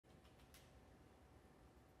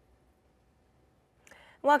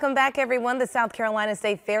Welcome back, everyone. The South Carolina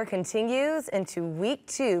State Fair continues into week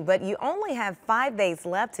 2, but you only have 5 days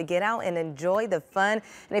left to get out and enjoy the fun.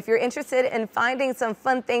 And if you're interested in finding some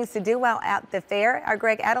fun things to do while at the fair, our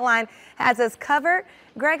Greg Adaline has us covered.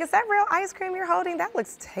 Greg, is that real ice cream you're holding? That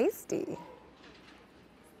looks tasty.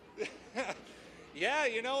 Yeah,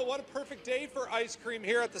 you know, what a perfect day for ice cream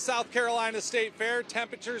here at the South Carolina State Fair.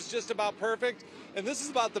 Temperature's just about perfect, and this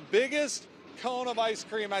is about the biggest cone of ice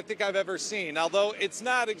cream I think I've ever seen, although it's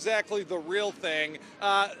not exactly the real thing.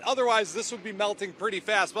 Otherwise, this would be melting pretty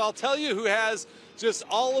fast. But I'll tell you who has just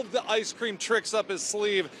all of the ice cream tricks up his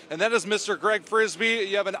sleeve, and that is Mr. Greg Frisbee.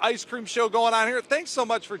 You have an ice cream show going on here. Thanks so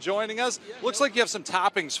much for joining us. Yeah, Looks like you have some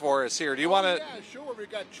toppings for us here. Do you want to? Yeah, sure. We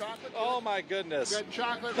got chocolate. Oh my goodness. We got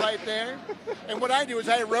chocolate right there. And what I do is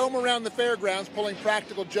I roam around the fairgrounds pulling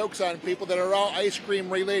practical jokes on people that are all ice cream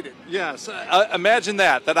related. Yes, imagine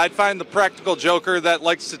that I'd find the practical joker that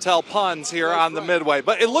likes to tell puns here on the Midway.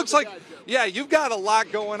 But it looks like, yeah, you've got a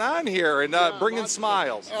lot going on here and bringing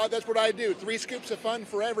smiles. That's what I do. 3 scoops of fun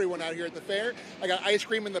for everyone out here at the fair. I got ice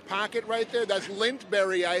cream in the pocket right there. That's lint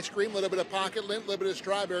berry ice cream, a little bit of pocket lint, a little bit of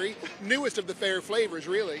strawberry. Newest of the fair flavors,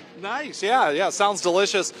 really. Nice, yeah, sounds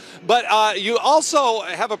delicious. But you also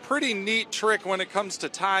have a pretty neat trick when it comes to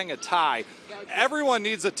tying a tie. Everyone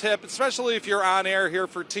needs a tip, especially if you're on air here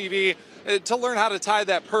for TV, to learn how to tie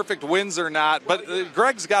that perfect Windsor knot. But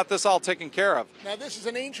Greg's got this all taken care of. Now, this is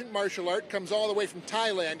an ancient martial art. Comes all the way from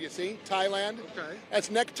Thailand, you see. Thailand. Okay.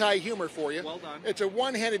 That's necktie humor for you. Well done. It's a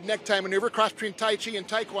one-handed necktie maneuver, cross between Tai Chi and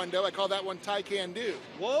Taekwondo. I call that one Tai Can Do.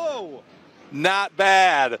 Whoa. Not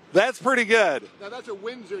bad. That's pretty good. Now, that's a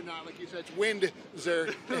Windsor knot, like you said. It's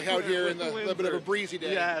Windsor out here in the little bit of a breezy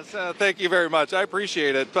day. Yes, thank you very much. I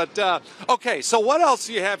appreciate it. But, okay, so what else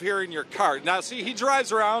do you have here in your cart? Now, see, he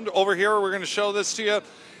drives around over here. We're going to show this to you.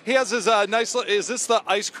 He has his nice, is this the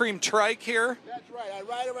ice cream trike here? That's right. I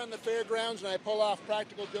ride around the fairgrounds and I pull off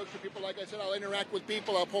practical jokes for people. Like I said, I'll interact with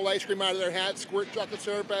people. I'll pull ice cream out of their hats, squirt chocolate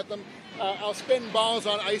syrup at them. I'll spin balls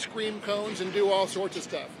on ice cream cones and do all sorts of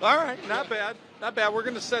stuff. All right, not bad. Not bad. We're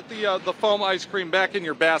going to set the foam ice cream back in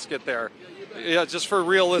your basket there. Yeah, just for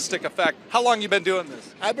realistic effect. How long you been doing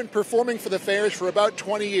this? I've been performing for the fairs for about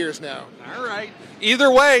 20 years now. All right.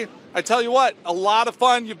 Either way, I tell you what, a lot of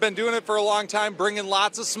fun. You've been doing it for a long time, bringing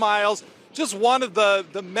lots of smiles. Just one of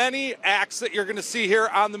the many acts that you're going to see here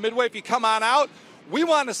on the Midway. If you come on out, we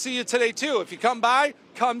want to see you today too. If you come by,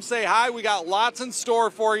 come say hi. We got lots in store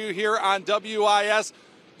for you here on WIS.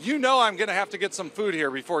 You know I'm going to have to get some food here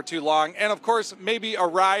before too long. And of course, maybe a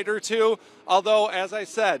ride or two. Although, as I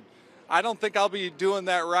said, I don't think I'll be doing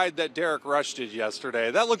that ride that Derek Rush did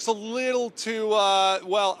yesterday. That looks a little too,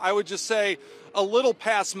 well, I would just say a little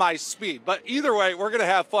past my speed. But either way, we're going to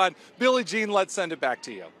have fun. Billie Jean, let's send it back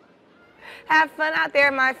to you. Have fun out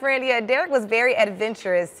there, my friend. Yeah, Derek was very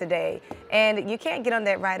adventurous today, and you can't get on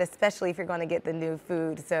that ride, especially if you're going to get the new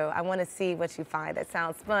food. So I want to see what you find. That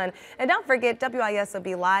sounds fun. And don't forget, WIS will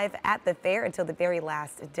be live at the fair until the very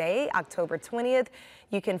last day, October 20th.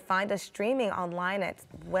 You can find us streaming online as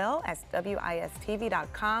well as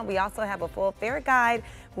WISTV.com. We also have a full fair guide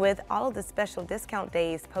with all of the special discount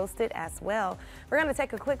days posted as well. We're going to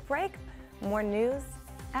take a quick break. More news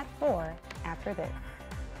at 4 after this.